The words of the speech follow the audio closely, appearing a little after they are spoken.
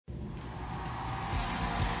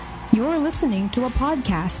You're listening to a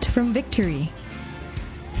podcast from Victory.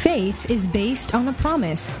 Faith is based on a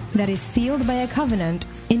promise that is sealed by a covenant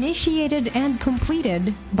initiated and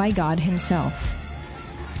completed by God Himself.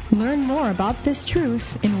 Learn more about this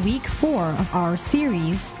truth in week 4 of our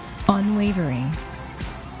series, Unwavering.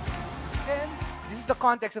 And this is the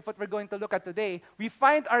context of what we're going to look at today. We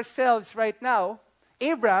find ourselves right now,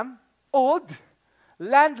 Abram, old,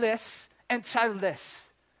 landless, and childless.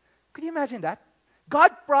 Could you imagine that?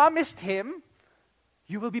 God promised him,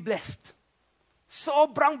 you will be blessed.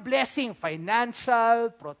 Sobrang blessing,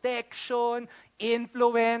 financial, protection,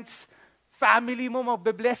 influence, family mo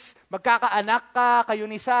magbe-bless, magkakaanak ka, kayo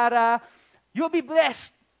ni Sarah. You'll be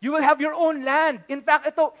blessed. You will have your own land. In fact,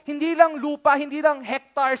 ito, hindi lang lupa, hindi lang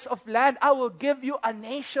hectares of land. I will give you a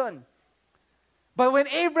nation. But when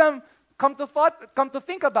Abram come to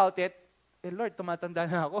think about it, Lord, tumatanda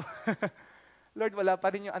na ako. Lord, wala pa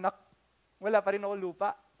rin yung anak. Wala pa rin ako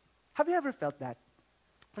lupa. Have you ever felt that?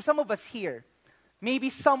 For some of us here, maybe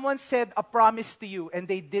someone said a promise to you and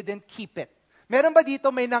they didn't keep it. Meron ba dito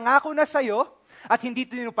may nangako na sa'yo at hindi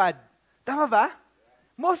tinupad? Tama ba?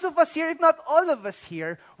 Most of us here, if not all of us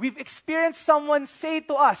here, we've experienced someone say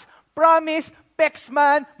to us, promise, pex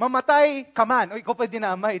man, mamatay ka man. O ikaw pa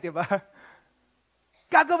dinamay, di ba?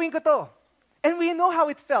 Gagawin ko to. And we know how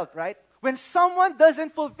it felt, right? When someone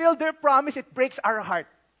doesn't fulfill their promise, it breaks our heart.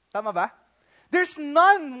 Tama ba? There's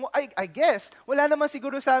none, I guess, wala naman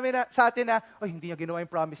siguro sa atin na, hindi niya ginawa yung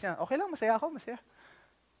promise niya. Okay lang, masaya ako, masaya.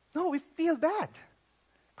 No, we feel bad.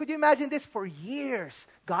 Could you imagine this? For years,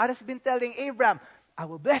 God has been telling Abram, I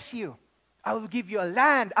will bless you. I will give you a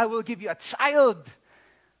land. I will give you a child.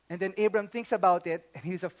 And then Abram thinks about it, and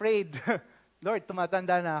he's afraid. Lord,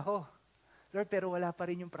 tumatanda na ako. Lord, pero wala pa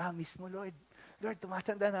rin yung promise mo, Lord. Lord,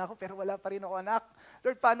 tumatanda na ako, pero wala pa rin ako anak.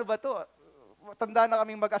 Lord, paano ba to? Tanda na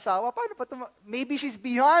kaming mag-asawa. Paano pa maybe she's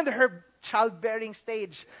beyond her childbearing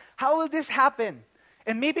stage. How will this happen?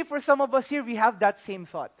 And maybe for some of us here, we have that same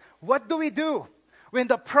thought. What do we do when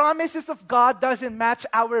the promises of God doesn't match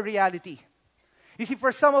our reality? You see,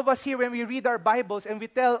 for some of us here, when we read our Bibles, and we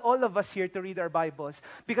tell all of us here to read our Bibles,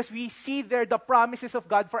 because we see there the promises of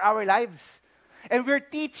God for our lives. And we're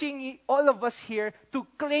teaching all of us here to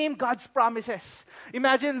claim God's promises.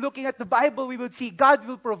 Imagine looking at the Bible, we would see God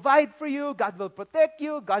will provide for you, God will protect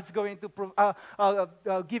you, God's going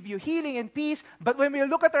to give you healing and peace. But when we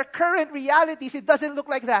look at our current realities, it doesn't look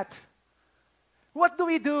like that. What do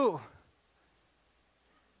we do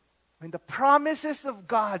when the promises of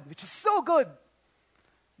God, which is so good,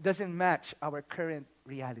 doesn't match our current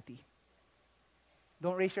reality?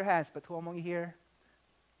 Don't raise your hands, but who among you here,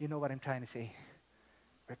 you know what I'm trying to say?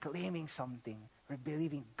 We're claiming something. We're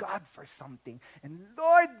believing God for something. And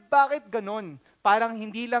Lord, bakit ganun? Parang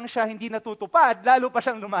hindi lang siya hindi natutupad, lalo pa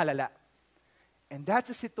siyang lumalala. And that's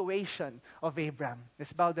the situation of Abraham.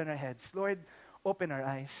 Let's bow down our heads. Lord, open our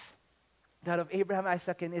eyes. That of Abraham,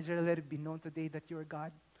 Isaac, and Israel, let it be known today that you are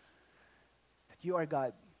God. That you are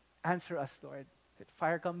God. Answer us, Lord. Let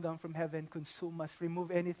fire come down from heaven, consume us,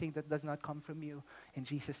 remove anything that does not come from you. In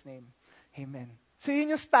Jesus' name, amen. So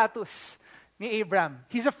yun yung status ni Abraham.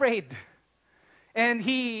 He's afraid. And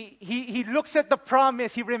he looks at the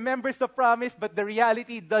promise. He remembers the promise, but the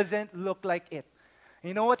reality doesn't look like it.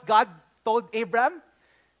 You know what God told Abraham?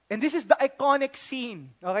 And this is the iconic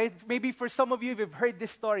scene. Okay? Maybe for some of you, you've heard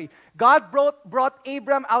this story. God brought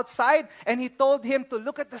Abraham outside and He told him to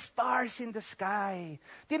look at the stars in the sky.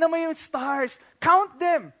 Tingnan mo yung stars. Count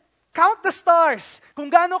them. Count the stars.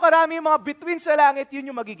 Kung gaano karami yung mga bituin sa langit, yun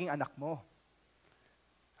yung magiging anak mo.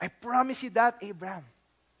 I promise you that, Abraham.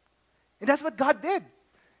 And that's what God did.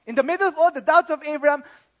 In the middle of all the doubts of Abraham,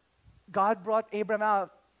 God brought Abraham out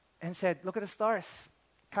and said, look at the stars.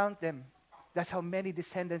 Count them. That's how many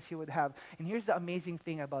descendants he would have. And here's the amazing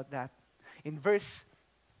thing about that. In verse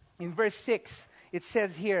 6, it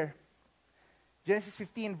says here, Genesis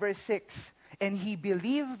 15, verse 6, and he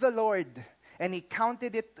believed the Lord, and He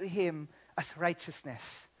counted it to him as righteousness.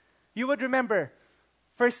 You would remember,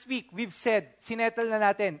 first week, we've said, sinettle na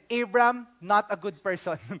natin, Abram, not a good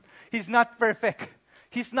person. He's not perfect.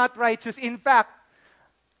 He's not righteous. In fact,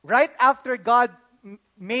 right after God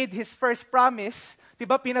made His first promise,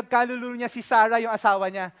 diba pinagkaluluno niya si Sarah, yung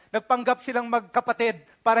asawa niya. Nagpanggap silang magkapatid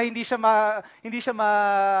para hindi siya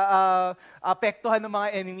apektuhan ng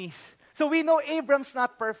mga enemies. So we know Abram's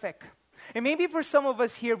not perfect. And maybe for some of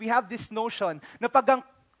us here, we have this notion na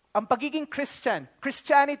ang pagiging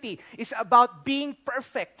Christianity is about being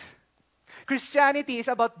perfect. Christianity is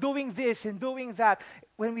about doing this and doing that.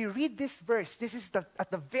 When we read this verse, this is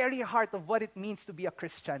at the very heart of what it means to be a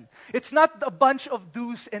Christian. It's not a bunch of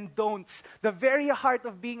do's and don'ts. The very heart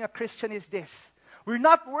of being a Christian is this. We're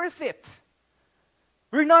not worth it.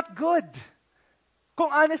 We're not good.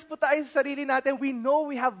 Kung honest po tayo sa sarili natin, we know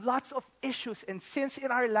we have lots of issues and sins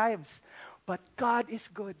in our lives. But God is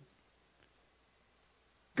good.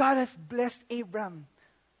 God has blessed Abram.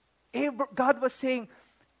 God was saying,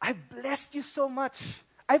 I've blessed you so much.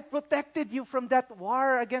 I've protected you from that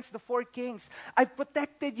war against the 4 kings. I've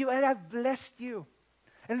protected you and I've blessed you.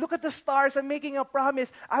 And look at the stars. I'm making a promise.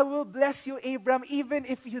 I will bless you, Abram, even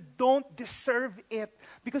if you don't deserve it.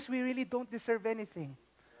 Because we really don't deserve anything.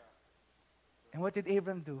 And what did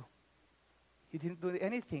Abram do? He didn't do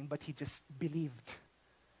anything, but he just believed.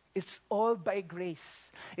 It's all by grace.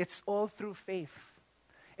 It's all through faith.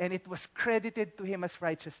 And it was credited to him as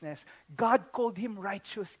righteousness. God called him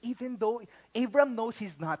righteous, even though Abram knows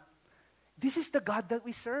he's not. This is the God that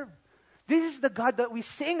we serve. This is the God that we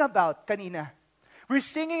sing about kanina. We're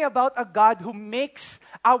singing about a God who makes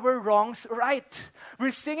our wrongs right.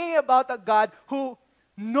 We're singing about a God who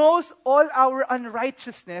knows all our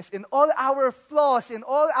unrighteousness and all our flaws and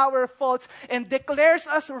all our faults and declares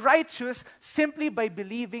us righteous simply by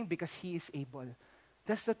believing because He is able.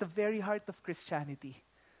 That's at the very heart of Christianity.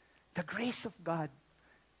 The grace of God.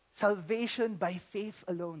 Salvation by faith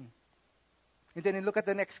alone. And then look at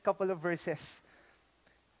the next couple of verses.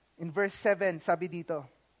 In verse 7, sabi dito,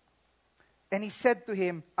 and he said to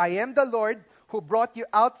him, I am the Lord who brought you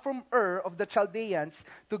out from Ur of the Chaldeans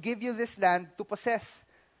to give you this land to possess.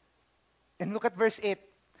 And look at verse 8.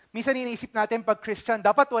 Minsan iniisip natin pag Christian,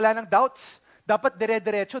 dapat wala ng doubts. Dapat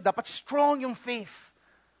dire-diretso. Dapat strong yung faith.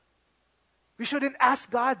 We shouldn't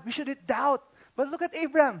ask God. We shouldn't doubt. But look at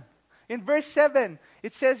Abraham. In verse 7,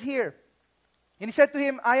 it says here, and he said to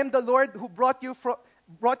him, I am the Lord who brought you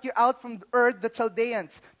out from Ur, the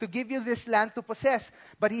Chaldeans, to give you this land to possess.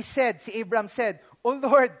 But he said, si Abraham said, O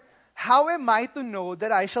Lord, how am I to know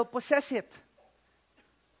that I shall possess it?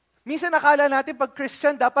 Minsan nakala natin pag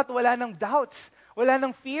Christian, dapat wala ng doubts, wala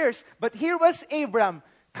ng fears. But here was Abraham,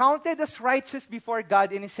 counted as righteous before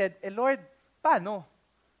God, and he said, Lord, paano?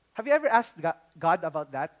 Have you ever asked God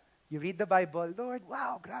about that? You read the Bible, Lord,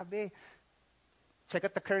 wow, grabe. Check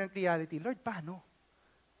out the current reality. Lord, paano?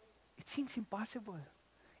 It seems impossible.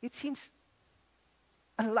 It seems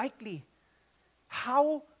unlikely.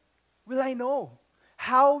 How will I know?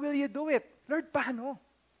 How will you do it? Lord, paano?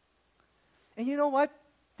 And you know what?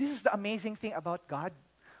 This is the amazing thing about God.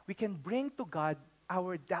 We can bring to God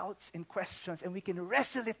our doubts and questions and we can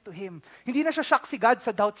wrestle it to Him. Hindi na siya shock si God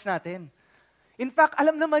sa doubts natin. In fact,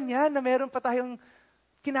 alam naman niya na meron pa tayong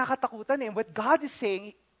kinakatakutan eh. What God is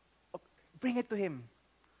saying, bring it to Him.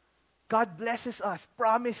 God blesses us,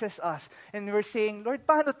 promises us, and we're saying, Lord,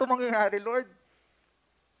 paano ito mangyayari, Lord?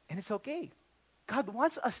 And it's okay. God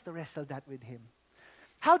wants us to wrestle that with Him.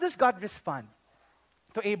 How does God respond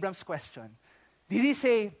to Abram's question? Did He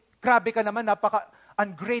say, grabe ka naman,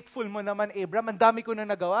 napaka-ungrateful mo naman, Abram, ang dami ko na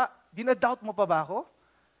nagawa, dinadoubt mo pa ba ako?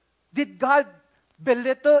 Did God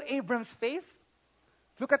belittle Abram's faith?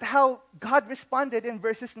 Look at how God responded in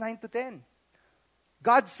verses 9 to 10.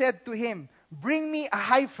 God said to him, bring me a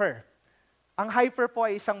heifer. Ang heifer po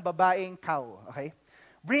ay isang babaeng cow. Okay?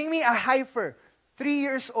 Bring me a heifer, 3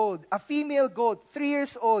 years old, a female goat, 3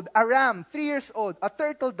 years old, a ram, 3 years old, a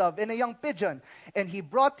turtle dove, and a young pigeon. And he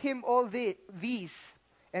brought him all these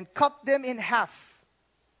and cut them in half.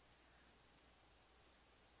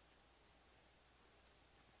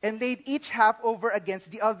 And laid each half over against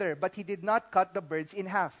the other, but he did not cut the birds in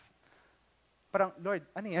half. Parang, Lord,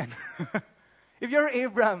 ano yan? If you're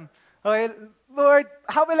Abram, okay, Lord,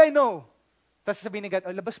 how will I know? Tapos sabihin ni God,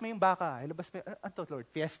 labas mo yung baka. Labas mo yung, ano to, Lord?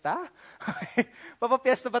 Fiesta?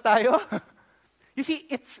 Papapiesta ba tayo? You see,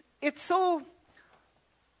 it's so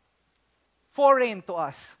foreign to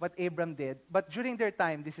us what Abram did. But during their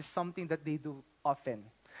time, this is something that they do often.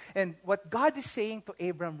 And what God is saying to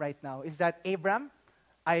Abram right now is that, Abram,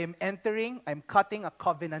 I'm cutting a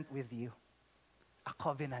covenant with you. A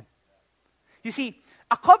covenant. You see,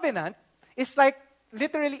 a covenant is like,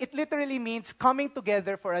 it literally means coming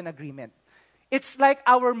together for an agreement. It's like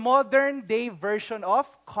our modern day version of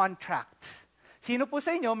contract. Sino po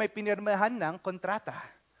sa inyo may pinirmahan ng kontrata?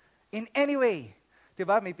 In any way.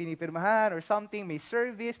 Diba? May pinipirmahan or something, may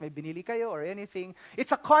service, may binili kayo or anything.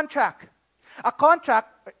 It's a contract. A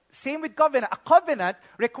contract, same with covenant. A covenant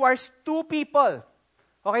requires 2 people.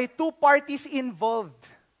 Okay? 2 parties involved.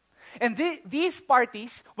 And these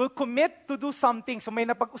parties will commit to do something. So may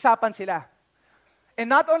napag-usapan sila. And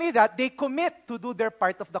not only that, they commit to do their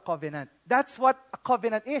part of the covenant. That's what a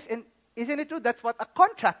covenant is. And Isn't it true? That's what a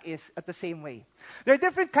contract is at the same way. There are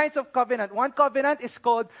different kinds of covenant. One covenant is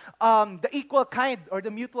called the equal kind or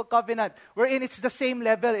the mutual covenant, wherein it's the same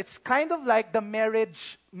level. It's kind of like the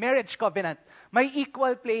marriage covenant. My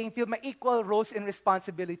equal playing field, my equal roles and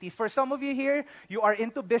responsibilities. For some of you here, you are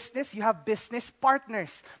into business, you have business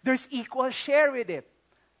partners. There's equal share with it.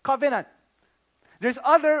 Covenant. There's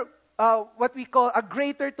other, what we call a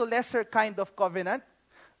greater to lesser kind of covenant,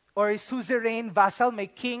 or suzerain vassal, may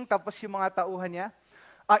king, tapos yung mga tauhan niya.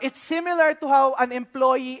 It's similar to how an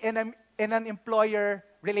employee and an employer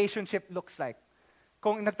relationship looks like.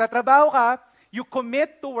 Kung nagtatrabaho ka, you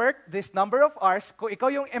commit to work this number of hours. Kung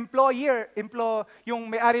ikaw yung yung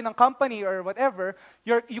may-ari ng company or whatever,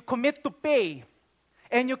 you commit to pay.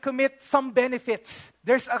 And you commit some benefits.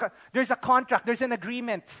 There's a contract, there's an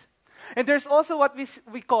agreement. And there's also what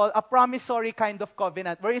we call a promissory kind of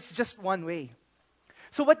covenant, where it's just one way.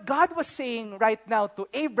 So what God was saying right now to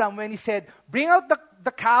Abram when he said, bring out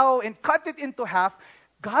the cow and cut it into half,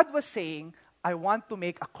 God was saying, I want to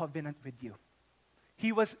make a covenant with you.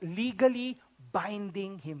 He was legally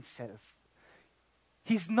binding himself.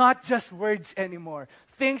 He's not just words anymore.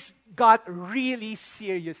 Things got really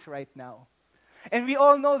serious right now. And we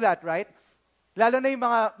all know that, right? Lalo na yung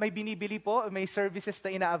mga may binibili po, may services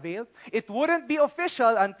na ina-avail. It wouldn't be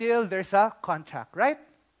official until there's a contract, right?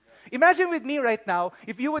 Imagine with me right now,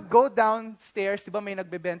 if you would go downstairs, di ba may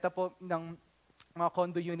nagbebenta po ng mga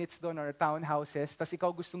condo units doon or townhouses, tas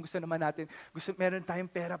ikaw gustong-gusto naman natin, meron tayong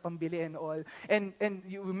pera pambili and all. And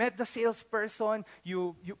you met the salesperson,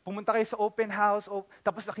 you pumunta kayo sa open house,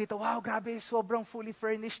 tapos nakita, wow, grabe, sobrang fully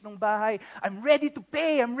furnished ng bahay. I'm ready to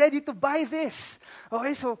pay, I'm ready to buy this.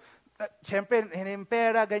 Okay, so, syempre, yung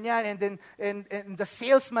pera, ganyan, and the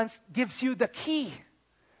salesman gives you the key.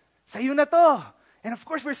 Sa'yo na to. And of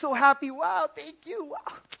course, we're so happy. Wow, thank you.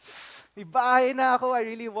 Wow. May bahay na ako. I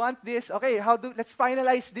really want this. Okay, let's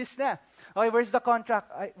finalize this na. Okay, where's the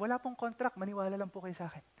contract? Wala pong contract. Maniwala lang po kayo sa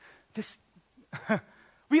akin.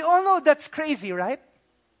 We all know that's crazy, right?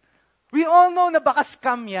 We all know na baka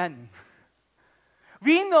scam yan.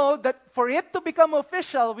 We know that for it to become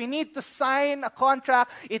official, we need to sign a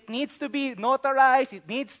contract. It needs to be notarized. It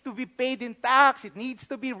needs to be paid in tax. It needs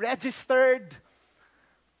to be registered.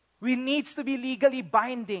 We needs to be legally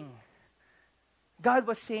binding. God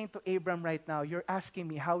was saying to Abram right now, you're asking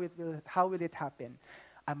me how will it happen?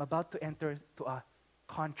 I'm about to enter to a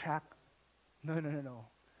contract. No.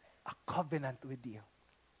 A covenant with you.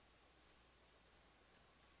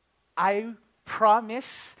 I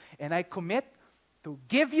promise and I commit to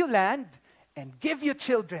give you land and give you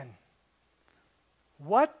children.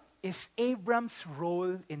 What is Abram's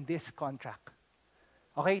role in this contract?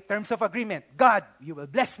 Okay, terms of agreement. God, you will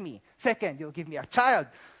bless me. Second, you'll give me a child.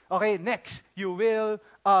 Okay, next, you will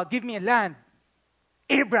give me land.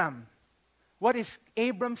 Abram, what is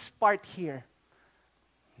Abram's part here?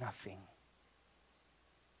 Nothing.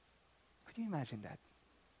 Could you imagine that?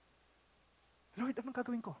 Lord, anong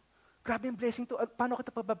gagawin ko? Grabe yung blessing to. Paano ko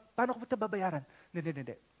ito babayaran?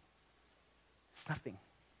 Hindi. It's nothing.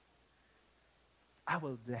 I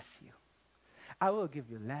will bless you. I will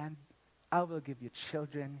give you land. I will give you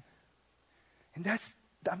children. And that's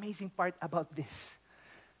the amazing part about this.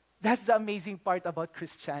 That's the amazing part about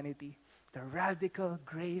Christianity. The radical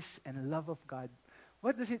grace and love of God.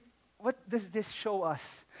 What does this show us?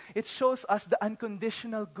 It shows us the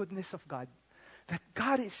unconditional goodness of God. That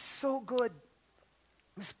God is so good.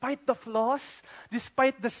 Despite the flaws,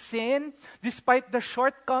 despite the sin, despite the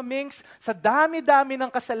shortcomings, sa dami-dami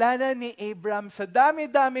ng kasalanan ni Abram, sa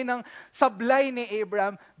dami-dami ng sablay ni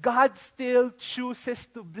Abram, God still chooses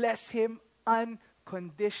to bless him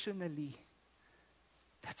unconditionally.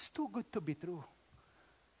 That's too good to be true.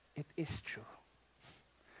 It is true.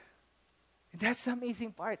 That's the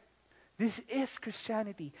amazing part. This is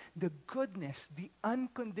Christianity, the goodness, the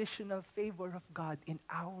unconditional favor of God in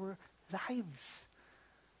our lives.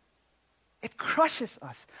 It crushes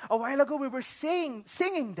us. A while ago, we were singing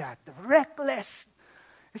that, the reckless.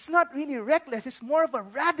 It's not really reckless. It's more of a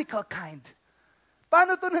radical kind.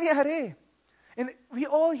 Paano to nangyari? And we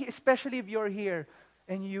all, especially if you're here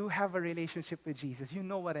and you have a relationship with Jesus, you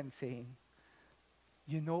know what I'm saying.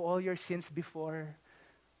 You know all your sins before,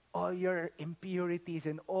 all your impurities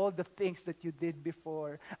and all the things that you did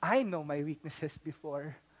before. I know my weaknesses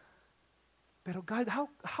before. Pero God,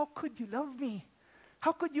 how could you love me?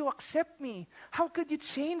 How could you accept me? How could you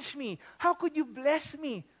change me? How could you bless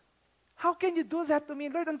me? How can you do that to me?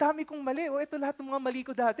 Lord, ang dami kong mali. Ito lahat ng mga mali ko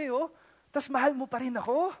dati. Tapos mahal mo pa rin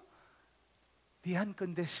ako. The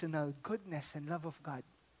unconditional goodness and love of God.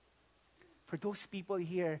 For those people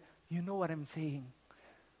here, you know what I'm saying.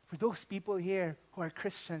 For those people here who are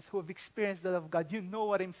Christians, who have experienced the love of God, you know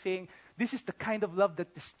what I'm saying. This is the kind of love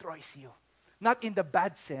that destroys you. Not in the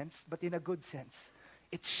bad sense, but in a good sense.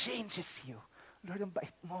 It changes you. Lord, ang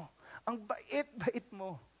bait mo. Ang bait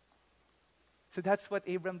mo. So that's what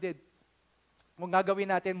Abram did. Kung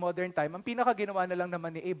gagawin natin modern time, ang pinakaginawa na lang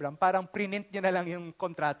naman ni Abram, parang print niya na lang yung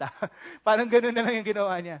kontrata. Parang ganun na lang yung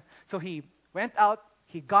ginawa niya. So he went out,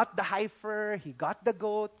 he got the heifer, he got the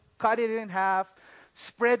goat, cut it in half,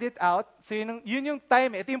 spread it out. So yun yung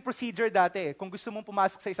time, ito yung procedure dati. Kung gusto mong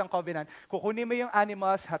pumasok sa isang covenant, kukunin mo yung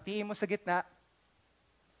animals, hatiin mo sa gitna,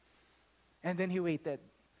 and then he waited.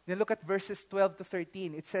 Then look at verses 12 to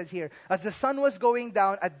 13. It says here, as the sun was going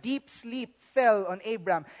down, a deep sleep fell on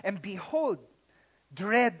Abram, and behold,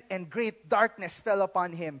 dread and great darkness fell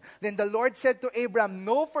upon him. Then the Lord said to Abram,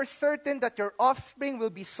 know for certain that your offspring will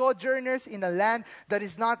be sojourners in a land that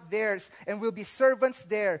is not theirs, and will be servants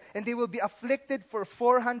there, and they will be afflicted for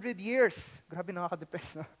 400 years. Grabe,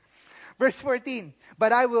 nakaka-depress, no? Verse 14,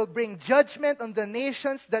 but I will bring judgment on the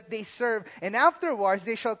nations that they serve, and afterwards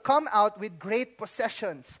they shall come out with great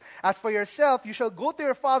possessions. As for yourself, you shall go to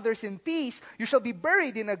your fathers in peace. You shall be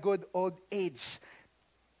buried in a good old age.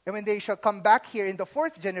 And when they shall come back here in the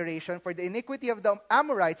fourth generation, for the iniquity of the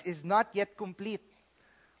Amorites is not yet complete.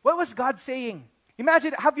 What was God saying?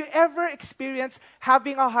 Imagine, have you ever experienced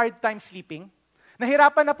having a hard time sleeping?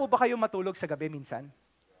 Nahirapan na po ba kayo matulog sa gabi minsan?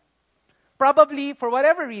 Probably, for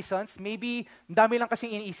whatever reasons, maybe dami lang kasing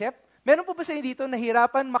iniisip. Meron po ba sa inyo dito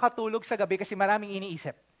nahirapan makatulog sa gabi kasi maraming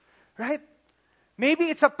iniisip? Right? Maybe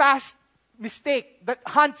it's a past mistake that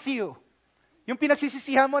haunts you. Yung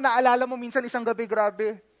pinagsisisihan mo, naalala mo minsan isang gabi,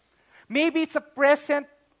 grabe. Maybe it's a present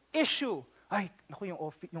issue. Ay, naku,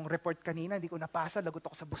 yung report kanina, hindi ko napasa, lagot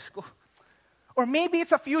ako sa boss ko. Or maybe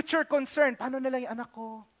it's a future concern. Paano na lang yung anak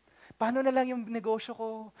ko? Paano na lang yung negosyo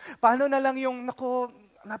ko? Paano na lang yung,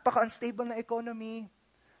 napaka-unstable na economy?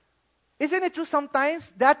 Isn't it true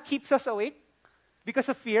sometimes that keeps us awake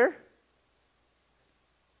because of fear?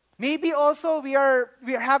 Maybe also we are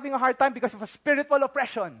having a hard time because of a spiritual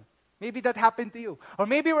oppression. Maybe that happened to you. Or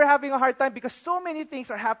maybe we're having a hard time because so many things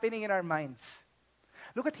are happening in our minds.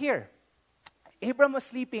 Look at here. Abram was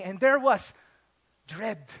sleeping and there was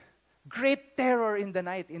dread, great terror in the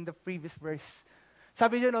night in the previous verse.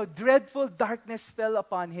 Sabi niyo, dreadful darkness fell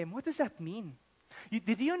upon him. What does that mean?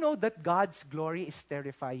 Did you know that God's glory is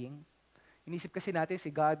terrifying? Inisip kasi natin si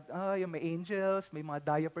God, yung may angels, may mga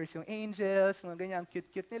diapers yung angels, mga ganyan,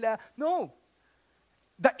 cute-cute nila. No!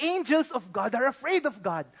 The angels of God are afraid of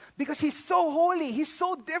God because He's so holy. He's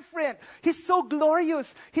so different. He's so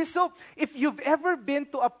glorious. If you've ever been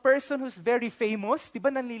to a person who's very famous, di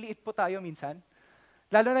ba nanliliit po tayo minsan?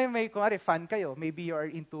 Lalo na yung may, kumari, fan kayo. Maybe you are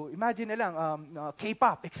into, imagine na lang,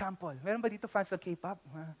 K-pop, example. Meron ba dito fans ng K-pop?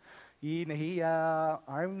 Nahiya,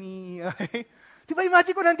 ARMY. Di ba,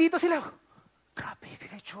 imagine ko nandito sila. Grabe,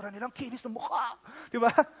 kaya itsura nilang kinis ng mukha. Di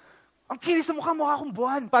ba? Ang kinis ng mukha akong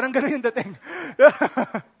buwan. Parang gano'n yung dating.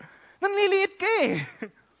 Nanliliit ka eh.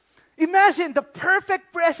 Imagine the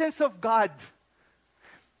perfect presence of God.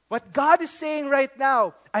 What God is saying right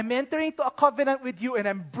now, I'm entering to a covenant with you and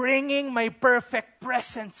I'm bringing my perfect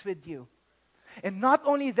presence with you. And not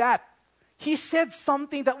only that, He said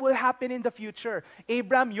something that will happen in the future.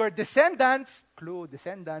 Abram, your descendants, clue,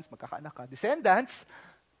 descendants, magkakaanak ka, descendants,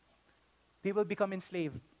 they will become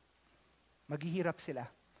enslaved. Maghihirap sila.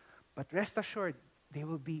 But rest assured, they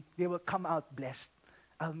will come out blessed.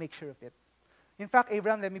 I'll make sure of it. In fact,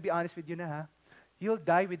 Abraham, let me be honest with you na, you'll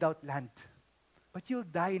die without land. But you'll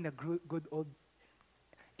die in a good old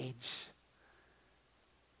age.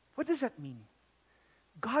 What does that mean?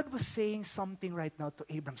 God was saying something right now to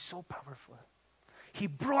Abraham so powerful. He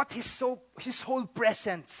brought his whole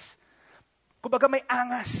presence. Kumbaga may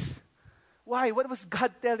angas. Why? What was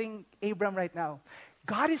God telling Abraham right now?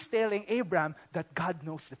 God is telling Abraham that God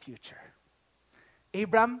knows the future.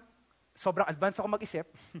 Abraham, sobrang advance ako mag-isip.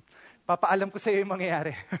 Papaalam ko sa iyo yung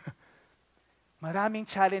mangyayari. Maraming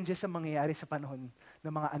challenges ang mangyayari sa panahon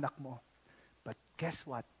ng mga anak mo. But guess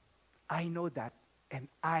what? I know that and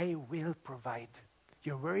I will provide.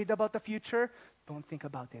 You're worried about the future? Don't think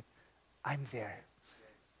about it. I'm there.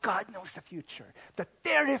 God knows the future. The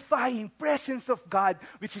terrifying presence of God,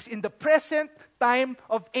 which is in the present time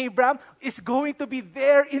of Abraham, is going to be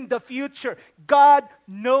there in the future. God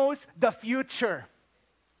knows the future.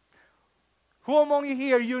 Who among you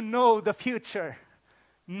here, you know the future?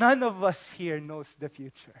 None of us here knows the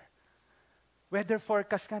future. Weather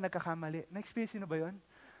forecast ka, nagkakamali. Na-experience nyo ba yun?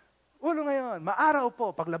 Ulo ngayon, maaraw po,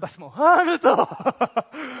 paglabas mo, ano to?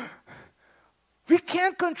 We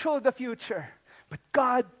can't control the future. But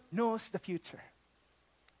God knows the future.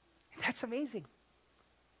 And that's amazing.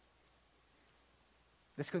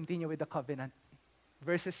 Let's continue with the covenant.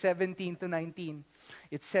 Verses 17 to 19.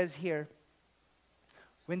 It says here,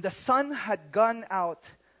 when the sun had gone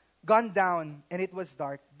down, and it was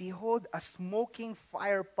dark, behold, a smoking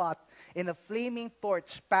fire pot and a flaming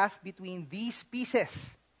torch passed between these pieces.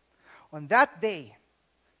 On that day,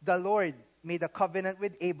 the Lord made a covenant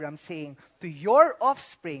with Abram, saying, to your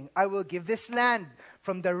offspring I will give this land,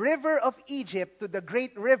 from the river of Egypt to the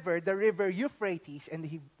great river, the river Euphrates. And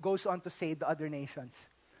he goes on to say the other nations.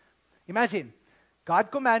 Imagine, God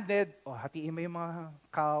commanded, hatiin mo yung mga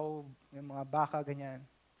cow, yung mga baka, ganyan.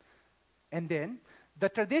 And then, the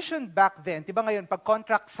tradition back then, diba ngayon, pag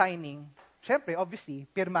contract signing, syempre, obviously,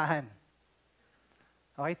 pirmahan.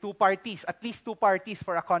 Okay, at least two parties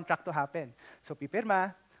for a contract to happen. So,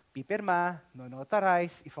 pipirma,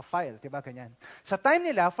 no-notarize, ifa-file, diba ganyan. Sa time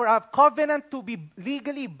nila, for a covenant to be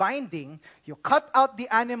legally binding, you cut out the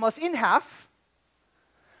animals in half.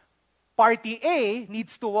 Party A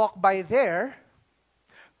needs to walk by there.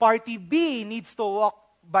 Party B needs to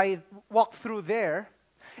walk through there.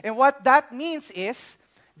 And what that means is,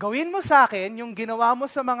 gawin mo sa akin yung ginawa mo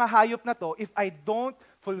sa mga hayop na to if I don't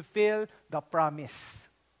fulfill the promise.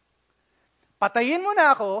 Patayin mo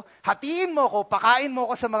na ako, hatiin mo ako, pakain mo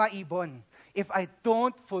ako sa mga ibon if I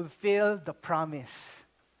don't fulfill the promise.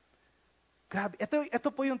 Grabe, ito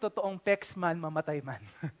po yung totoong pex man, mamatay man.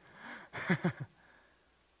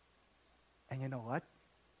 And you know what?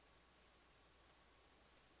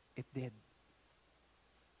 It did.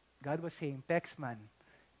 God was saying, pex man,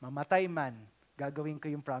 mamatay man, gagawin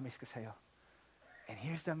ko yung promise ko sa'yo. And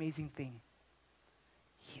here's the amazing thing.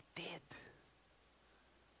 He did.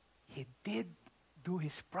 He did do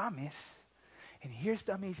His promise. And here's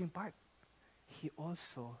the amazing part. He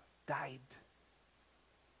also died.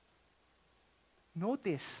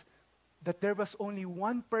 Notice that there was only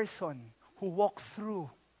one person who walked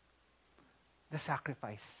through the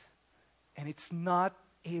sacrifice. And it's not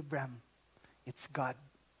Abram. It's God.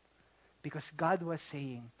 Because God was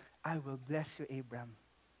saying, I will bless you, Abram.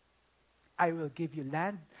 I will give you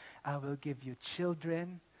land. I will give you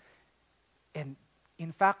children. And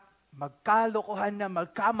in fact, magkalokohan na,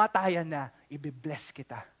 magkamatayan na, ibibless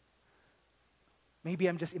kita. Maybe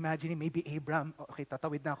I'm just imagining, maybe Abram, okay,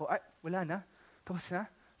 tatawid na ako. Ay, wala na. Tapos na.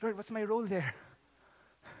 Lord, what's my role there?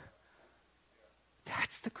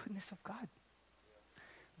 That's the goodness of God.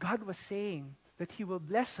 God was saying that He will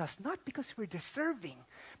bless us, not because we're deserving,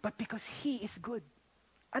 but because He is good.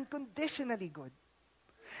 Unconditionally good.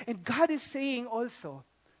 And God is saying also,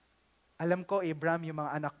 alam ko, Abram, yung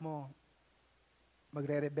mga anak mo,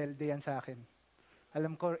 magre-rebelde yan sa akin.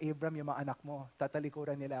 Alam ko, Abram, yung mga anak mo,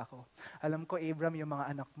 tatalikuran nila ako. Alam ko, Abram, yung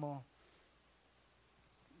mga anak mo,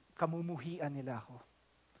 kamumuhian nila ako.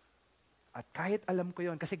 At kahit alam ko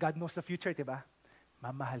yon, kasi God knows the future, diba?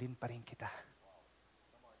 Mamahalin pa rin kita.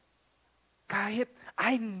 Kahit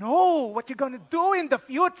I know what you're gonna do in the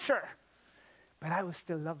future, but I will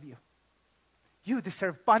still love you. You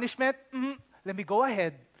deserve punishment? Let me go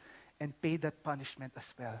ahead and pay that punishment as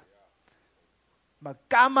well.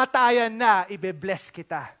 Magkamatayan na, ibe-bless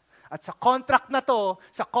kita. At sa contract na to,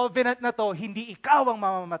 sa covenant na to, hindi ikaw ang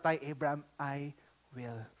mamamatay, Abraham, I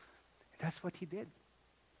will. That's what He did.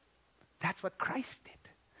 That's what Christ did.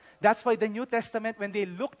 That's why the New Testament, when they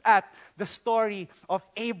looked at the story of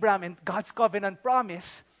Abraham and God's covenant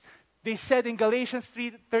promise, they said in Galatians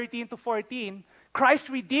 3:13 to 14, Christ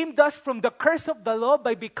redeemed us from the curse of the law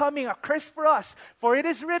by becoming a curse for us. For it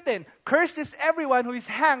is written, cursed is everyone who is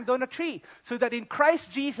hanged on a tree, so that in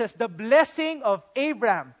Christ Jesus the blessing of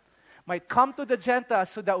Abraham might come to the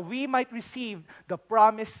Gentiles, so that we might receive the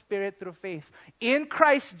promised Spirit through faith. In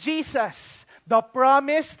Christ Jesus, the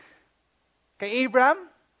promise kay Abraham,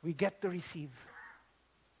 we get to receive.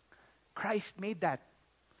 Christ made that.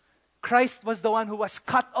 Christ was the one who was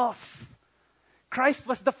cut off. Christ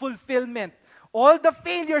was the fulfillment. All the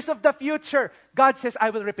failures of the future, God says, I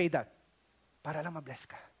will repay that. Para lang mabless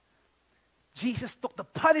ka. Jesus took the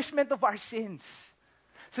punishment of our sins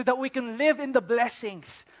so that we can live in the blessings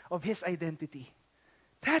of His identity.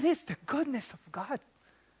 That is the goodness of God.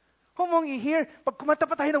 Kung mong i-hear, pag kumanta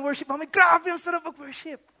pa tayo ng worship, mami, grabe ang sarap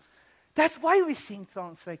mag-worship. That's why we sing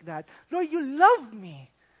songs like that. Lord, you love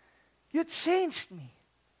me. You changed me.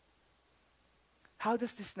 How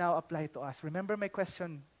does this now apply to us? Remember my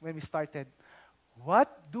question when we started.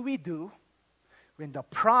 What do we do when the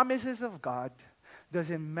promises of God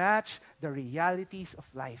doesn't match the realities of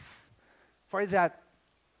life? For that,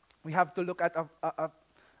 we have to look at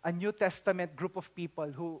a New Testament group of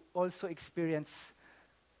people who also experience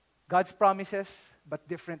God's promises but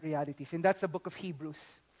different realities. And that's the book of Hebrews.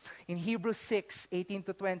 In Hebrews 6:18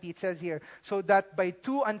 to 20, it says here, so that by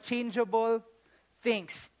two unchangeable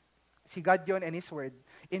things, si God yun and His Word,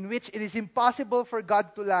 in which it is impossible for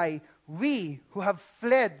God to lie, we who have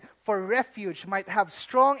fled for refuge might have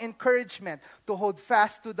strong encouragement to hold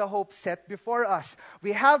fast to the hope set before us.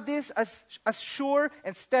 We have this as a sure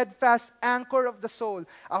and steadfast anchor of the soul,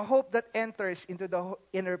 a hope that enters into the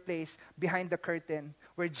inner place behind the curtain,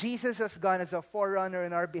 where Jesus has gone as a forerunner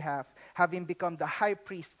in our behalf, having become the high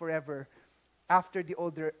priest forever after the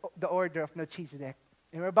order of Melchizedek.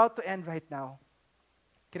 And we're about to end right now.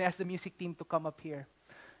 Can I ask the music team to come up here?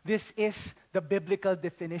 This is the biblical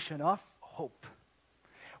definition of hope.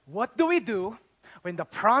 What do we do when the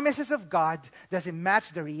promises of God doesn't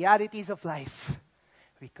match the realities of life?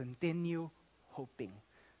 We continue hoping.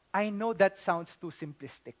 I know that sounds too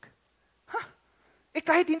simplistic.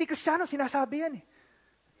 Kahit hindi Kristiyano, sinasabi yan eh.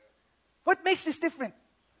 What makes this different?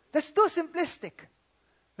 That's too simplistic.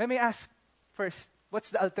 Let me ask first, what's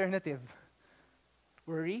the alternative?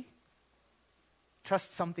 Worry?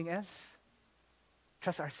 Trust something else?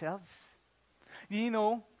 Trust ourselves? You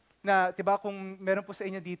know, na, diba, kung meron po sa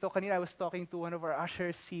inyo dito, kanina I was talking to one of our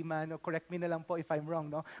ushers, Seaman, no, correct me na lang po if I'm wrong,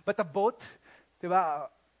 no? But a boat, diba,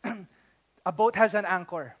 a boat has an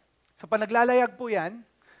anchor. So, pag naglalayag po yan,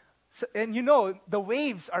 and you know, the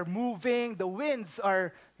waves are moving, the winds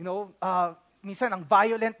are, you know, minsan ang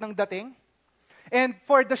violent ng dating. And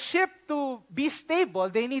for the ship to be stable,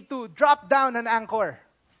 they need to drop down an anchor.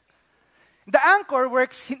 The anchor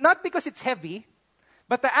works not because it's heavy,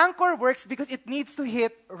 but the anchor works because it needs to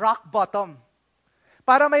hit rock bottom.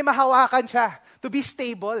 Para may mahawakan siya, to be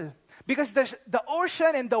stable. Because the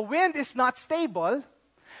ocean and the wind is not stable,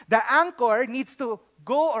 the anchor needs to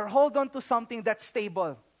go or hold on to something that's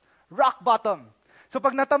stable. Rock bottom. So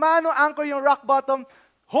pag natamaan ng anchor yung rock bottom,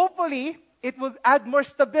 hopefully, it will add more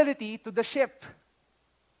stability to the ship.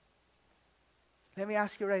 Let me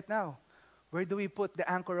ask you right now, where do we put the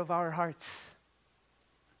anchor of our hearts?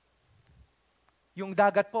 Yung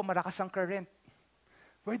dagat po, malakas ang current.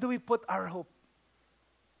 Where do we put our hope?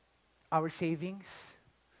 Our savings?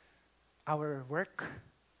 Our work?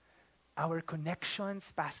 Our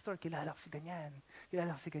connections? Pastor, kilala ko si ganyan.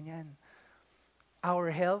 Kilala ko si ganyan.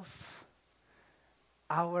 Our health?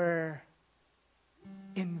 Our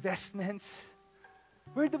investments?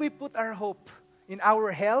 Where do we put our hope? In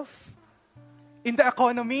our health? In the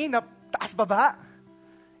economy na taas baba?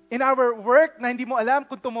 In our work na hindi mo alam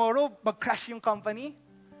kung tomorrow mag-crash yung company?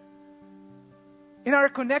 In our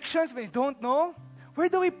connections when you don't know? Where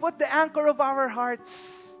do we put the anchor of our hearts?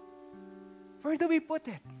 Where do we put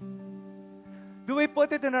it? Do we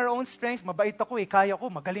put it in our own strength? Mabait ako eh, kaya ko,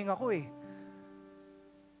 magaling ako eh.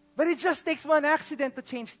 But it just takes one accident to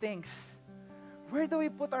change things. Where do we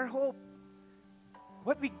put our hope?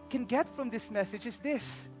 What we can get from this message is this.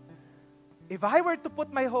 If I were to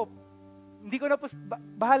put my hope, hindi ko na po,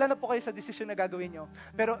 bahala na po kayo sa decision na gagawin nyo.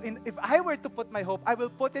 Pero if I were to put my hope, I will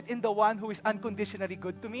put it in the one who is unconditionally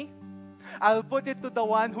good to me. I will put it to the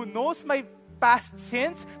one who knows my past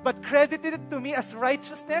sins, but credited it to me as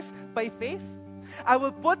righteousness by faith. I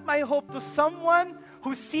will put my hope to someone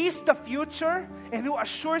who sees the future and who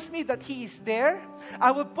assures me that He is there.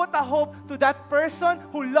 I will put a hope to that person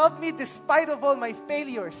who loved me despite of all my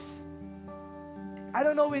failures. I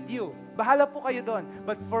don't know with you. Bahala po kayo doon.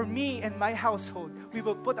 But for me and my household, we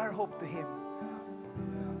will put our hope to Him.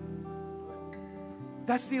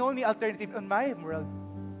 That's the only alternative in my world.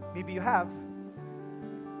 Maybe you have.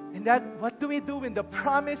 And that, what do we do when the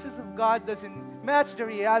promises of God doesn't match the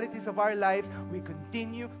realities of our lives? We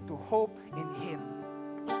continue to hope in Him.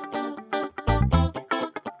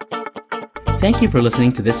 Thank you for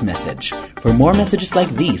listening to this message. For more messages like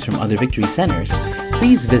these from other Victory Centers,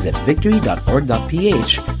 please visit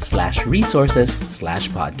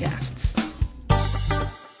victory.org.ph/resources/podcasts.